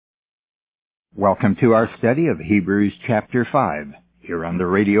Welcome to our study of Hebrews chapter 5, here on the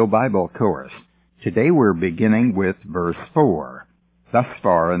Radio Bible Course. Today we're beginning with verse 4. Thus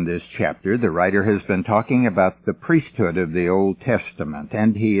far in this chapter, the writer has been talking about the priesthood of the Old Testament,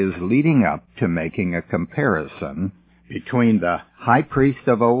 and he is leading up to making a comparison between the high priest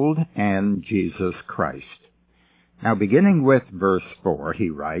of old and Jesus Christ. Now, beginning with verse 4,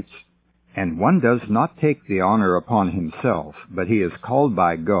 he writes, "And one does not take the honor upon himself, but he is called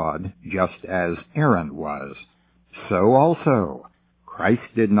by God, just as Aaron was. So also Christ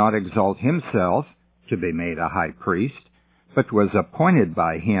did not exalt himself to be made a high priest, but was appointed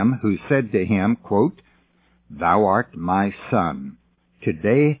by him who said to him, quote, 'Thou art my Son,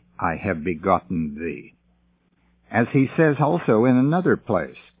 today I have begotten thee.' As he says also in another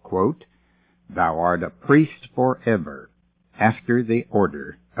place, quote, 'Thou art a priest forever, after the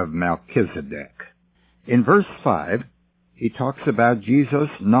order of Melchizedek.'" In verse 5, he talks about Jesus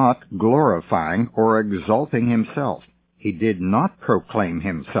not glorifying or exalting himself. He did not proclaim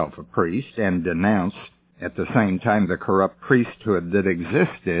himself a priest and denounce at the same time the corrupt priesthood that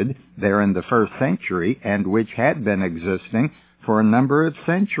existed there in the first century and which had been existing for a number of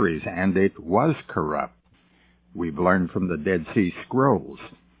centuries, and it was corrupt. We've learned from the Dead Sea Scrolls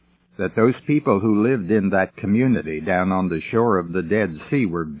that those people who lived in that community down on the shore of the Dead Sea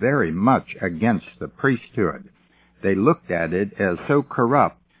were very much against the priesthood. They looked at it as so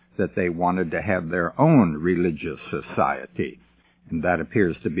corrupt that they wanted to have their own religious society. And that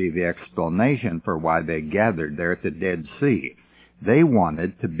appears to be the explanation for why they gathered there at the Dead Sea. They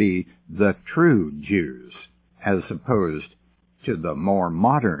wanted to be the true Jews, as opposed to the more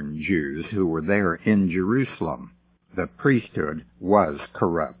modern Jews who were there in Jerusalem. The priesthood was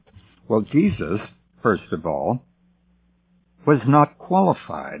corrupt. Well, Jesus, first of all, was not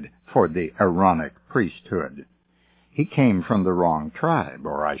qualified for the Aaronic priesthood. He came from the wrong tribe,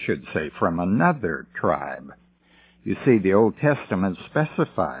 or I should say from another tribe. You see, the Old Testament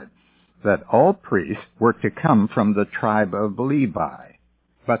specified that all priests were to come from the tribe of Levi.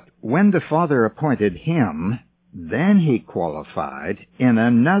 But when the Father appointed him, then he qualified in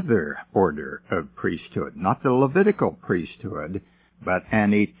another order of priesthood, not the Levitical priesthood, but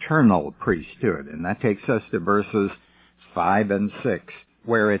an eternal priesthood. And that takes us to verses 5 and 6,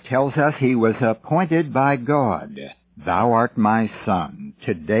 where it tells us he was appointed by God. "Thou art my Son,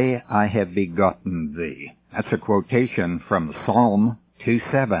 today I have begotten thee." That's a quotation from Psalm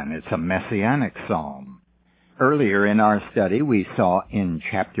 2:7. It's a messianic psalm. Earlier in our study, we saw in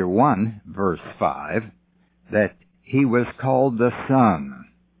chapter 1, verse 5, that he was called the Son.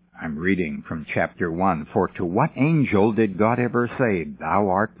 I'm reading from chapter 1. "For to what angel did God ever say, 'Thou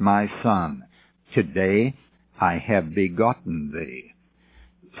art my Son, today I have begotten thee'?"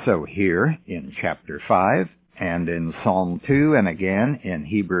 So here in chapter 5 and in Psalm 2 and again in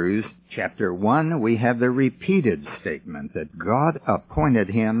Hebrews chapter 1, we have the repeated statement that God appointed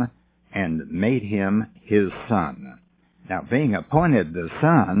him and made him his Son. Now, being appointed the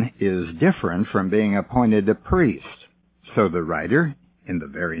Son is different from being appointed a priest. So the writer in the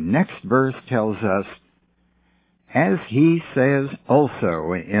very next verse tells us, "As he says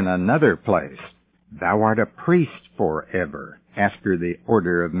also in another place, 'Thou art a priest forever, after the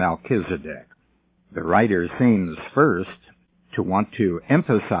order of Melchizedek.'" The writer seems first to want to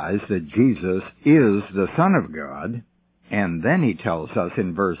emphasize that Jesus is the Son of God, and then he tells us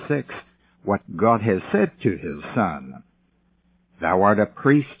in verse 6 what God has said to his Son. "Thou art a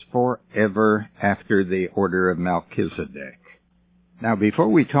priest forever, after the order of Melchizedek." Now, before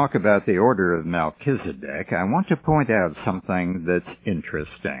we talk about the order of Melchizedek, I want to point out something that's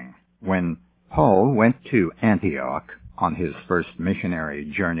interesting. When Paul went to Antioch on his first missionary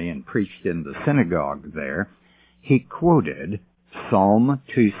journey and preached in the synagogue there, he quoted Psalm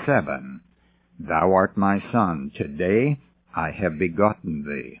 2:7, "Thou art my Son, today I have begotten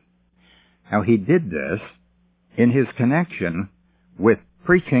thee." Now, he did this in his connection with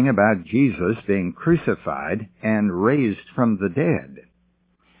preaching about Jesus being crucified and raised from the dead.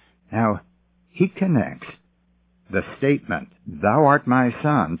 Now, he connects the statement, "Thou art my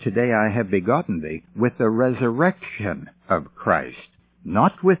Son, today I have begotten thee," with the resurrection of Christ,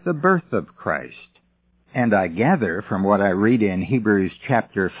 not with the birth of Christ. And I gather from what I read in Hebrews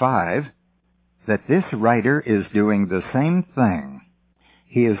chapter 5 that this writer is doing the same thing.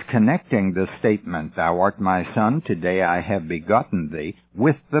 He is connecting the statement, "Thou art my Son, today I have begotten thee,"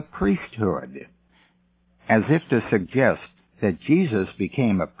 with the priesthood, as if to suggest that Jesus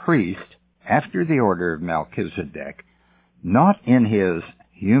became a priest after the order of Melchizedek, not in his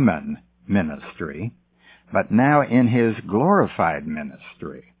human ministry, but now in his glorified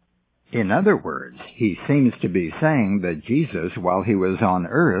ministry. In other words, he seems to be saying that Jesus, while he was on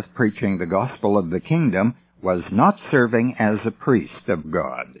earth preaching the gospel of the kingdom, was not serving as a priest of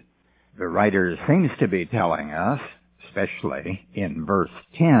God. The writer seems to be telling us, especially in verse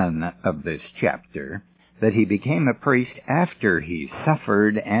 10 of this chapter, that he became a priest after he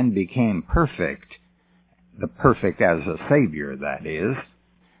suffered and became perfect, the perfect as a Savior, that is.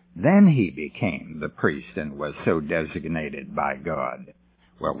 Then he became the priest and was so designated by God.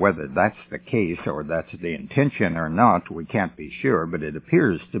 Well, whether that's the case or that's the intention or not, we can't be sure, but it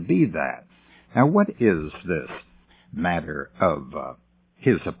appears to be that. Now, what is this matter of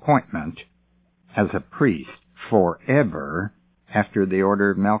his appointment as a priest forever after the order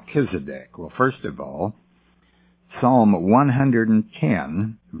of Melchizedek? Well, first of all, Psalm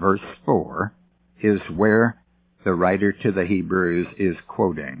 110, verse 4, is where the writer to the Hebrews is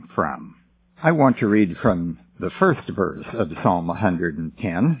quoting from. I want to read from the first verse of Psalm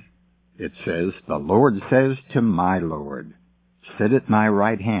 110. It says, "The Lord says to my Lord, sit at my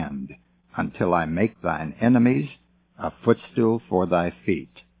right hand, until I make thine enemies a footstool for thy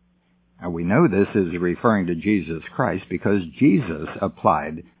feet." Now we know this is referring to Jesus Christ because Jesus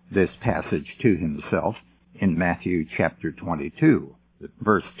applied this passage to himself in Matthew chapter 22.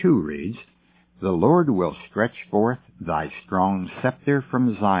 Verse 2 reads, "The Lord will stretch forth thy strong scepter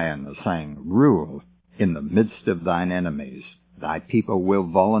from Zion, saying, Rule in the midst of thine enemies. Thy people will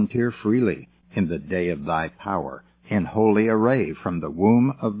volunteer freely in the day of thy power. In holy array from the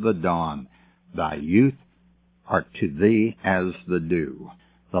womb of the dawn, thy youth are to thee as the dew.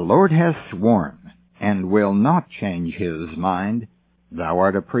 The Lord has sworn, and will not change his mind. Thou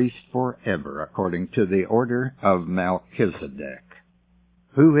art a priest forever, according to the order of Melchizedek."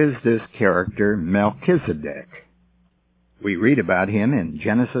 Who is this character Melchizedek? We read about him in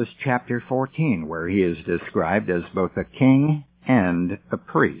Genesis chapter 14, where he is described as both a king and a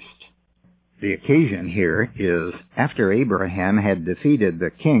priest. The occasion here is after Abraham had defeated the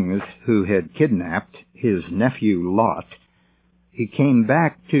kings who had kidnapped his nephew Lot, he came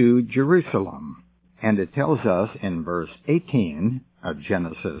back to Jerusalem. And it tells us in verse 18 of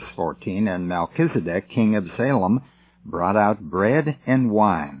Genesis 14, "And Melchizedek, king of Salem, brought out bread and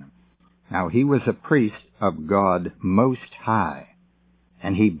wine." Now he was a priest of God Most High.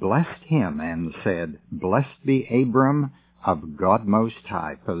 And he blessed him and said, "Blessed be Abram of God Most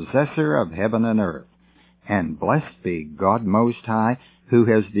High, possessor of heaven and earth. And blessed be God Most High, who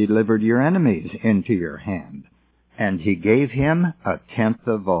has delivered your enemies into your hand." And he gave him a tenth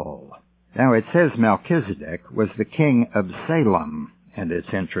of all. Now it says Melchizedek was the king of Salem. And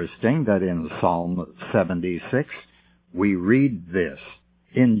it's interesting that in Psalm 76, we read this,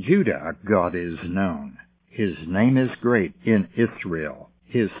 "In Judah God is known. His name is great in Israel.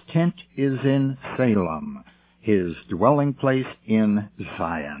 His tent is in Salem. His dwelling place in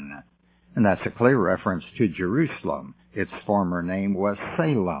Zion." And that's a clear reference to Jerusalem. Its former name was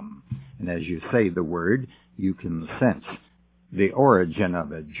Salem. And as you say the word, you can sense the origin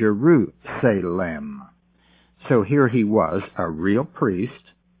of it, Jerusalem. So here he was, a real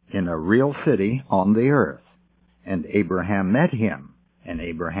priest in a real city on the earth. And Abraham met him, and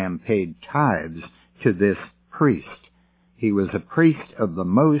Abraham paid tithes to this priest. He was a priest of the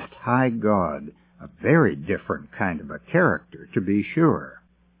Most High God, a very different kind of a character, to be sure.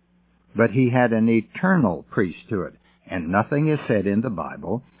 But he had an eternal priesthood, and nothing is said in the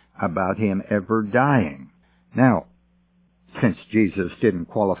Bible about him ever dying. Now, since Jesus didn't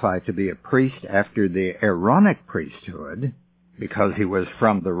qualify to be a priest after the Aaronic priesthood, because he was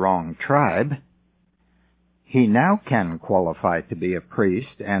from the wrong tribe, he now can qualify to be a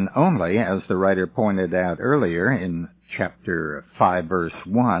priest, and only, as the writer pointed out earlier in chapter 5, verse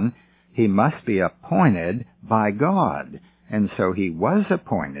 1, he must be appointed by God. And so he was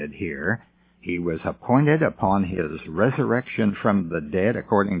appointed here. He was appointed upon his resurrection from the dead,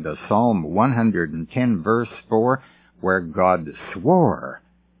 according to Psalm 110, verse 4, where God swore.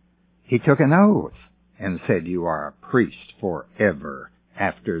 He took an oath and said, "You are a priest forever,"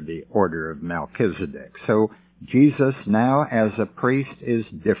 after the order of Melchizedek. So Jesus now as a priest is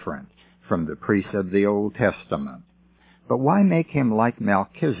different from the priests of the Old Testament. But why make him like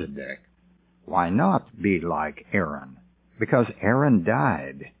Melchizedek? Why not be like Aaron? Because Aaron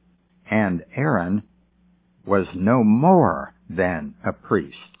died, and Aaron was no more than a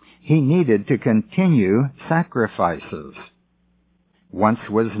priest. He needed to continue sacrifices. Once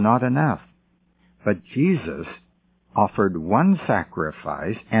was not enough. But Jesus offered one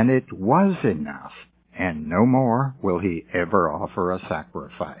sacrifice, and it was enough, and no more will he ever offer a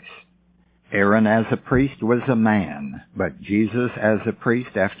sacrifice. Aaron as a priest was a man, but Jesus as a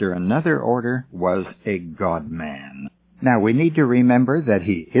priest after another order was a God-man. Now, we need to remember that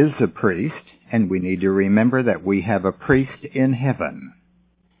he is a priest, and we need to remember that we have a priest in heaven.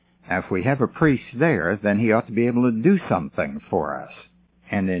 Now, if we have a priest there, then he ought to be able to do something for us.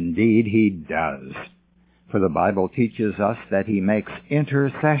 And indeed he does. For the Bible teaches us that he makes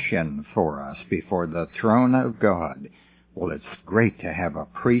intercession for us before the throne of God. Well, it's great to have a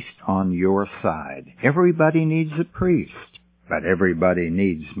priest on your side. Everybody needs a priest. But everybody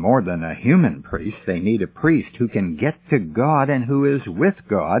needs more than a human priest. They need a priest who can get to God and who is with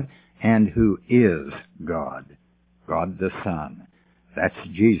God and who is God. God the Son. That's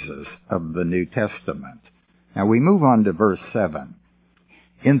Jesus of the New Testament. Now we move on to verse 7.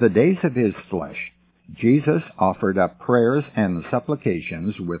 In the days of his flesh, Jesus offered up prayers and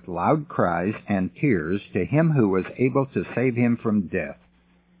supplications with loud cries and tears to him who was able to save him from death.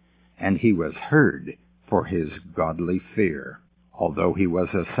 And he was heard for his godly fear. Although he was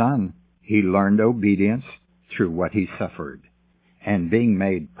a son, he learned obedience through what he suffered. And being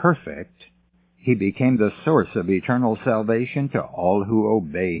made perfect, he became the source of eternal salvation to all who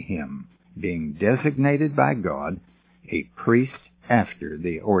obey him, being designated by God a priest after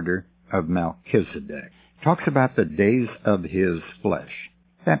the order of Melchizedek. Talks about the days of his flesh.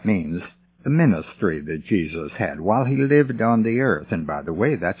 That means the ministry that Jesus had while he lived on the earth. And by the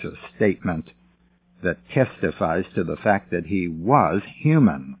way, that's a statement that testifies to the fact that he was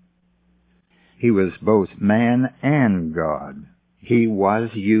human. He was both man and God. He was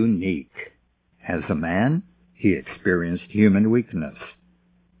unique. As a man, he experienced human weakness.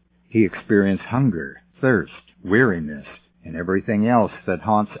 He experienced hunger, thirst, weariness, and everything else that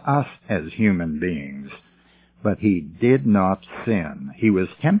haunts us as human beings. But he did not sin. He was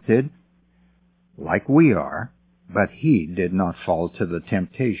tempted, like we are, but he did not fall to the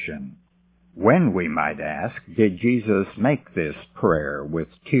temptation. When, we might ask, did Jesus make this prayer with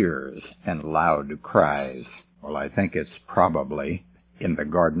tears and loud cries? Well, I think it's probably in the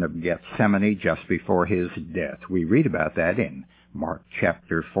Garden of Gethsemane just before his death. We read about that in Mark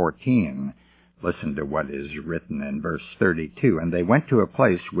chapter 14. Listen to what is written in verse 32. And they went to a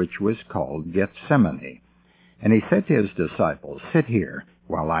place which was called Gethsemane. And he said to his disciples, "Sit here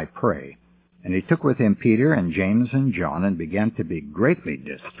while I pray." And he took with him Peter and James and John, and began to be greatly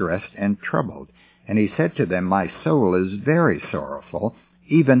distressed and troubled. And he said to them, "My soul is very sorrowful,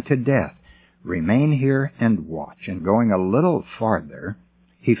 even to death. Remain here and watch." And going a little farther,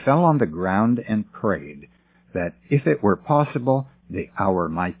 he fell on the ground and prayed, that if it were possible, the hour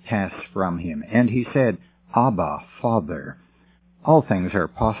might pass from him. And he said, "Abba, Father, all things are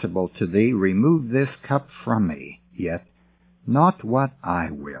possible to thee. Remove this cup from me. Yet not what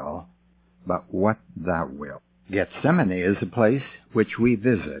I will, but what thou wilt." Gethsemane is a place which we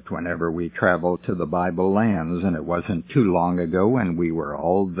visit whenever we travel to the Bible lands, and it wasn't too long ago when we were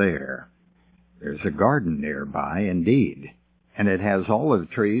all there. There's a garden nearby, indeed, and it has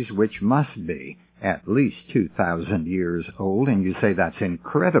olive trees which must be at least 2,000 years old, and you say that's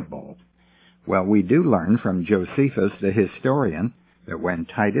incredible. Well, we do learn from Josephus the historian that when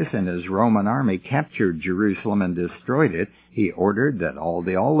Titus and his Roman army captured Jerusalem and destroyed it, he ordered that all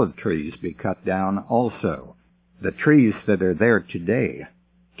the olive trees be cut down also. The trees that are there today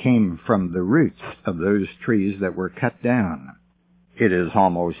came from the roots of those trees that were cut down. It is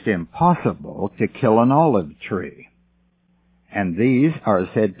almost impossible to kill an olive tree. And these are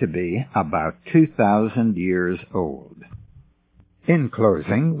said to be about 2,000 years old. In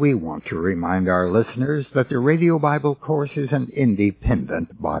closing, we want to remind our listeners that the Radio Bible Course is an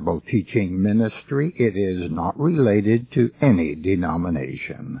independent Bible teaching ministry. It is not related to any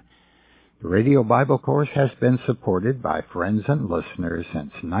denomination. The Radio Bible Course has been supported by friends and listeners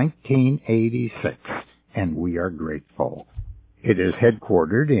since 1986, and we are grateful. It is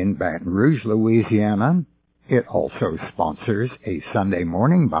headquartered in Baton Rouge, Louisiana. It also sponsors a Sunday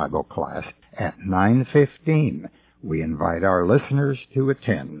morning Bible class at 9:15. We invite our listeners to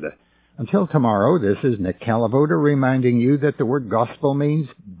attend. Until tomorrow, this is Nick Calavoda reminding you that the word gospel means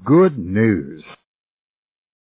good news.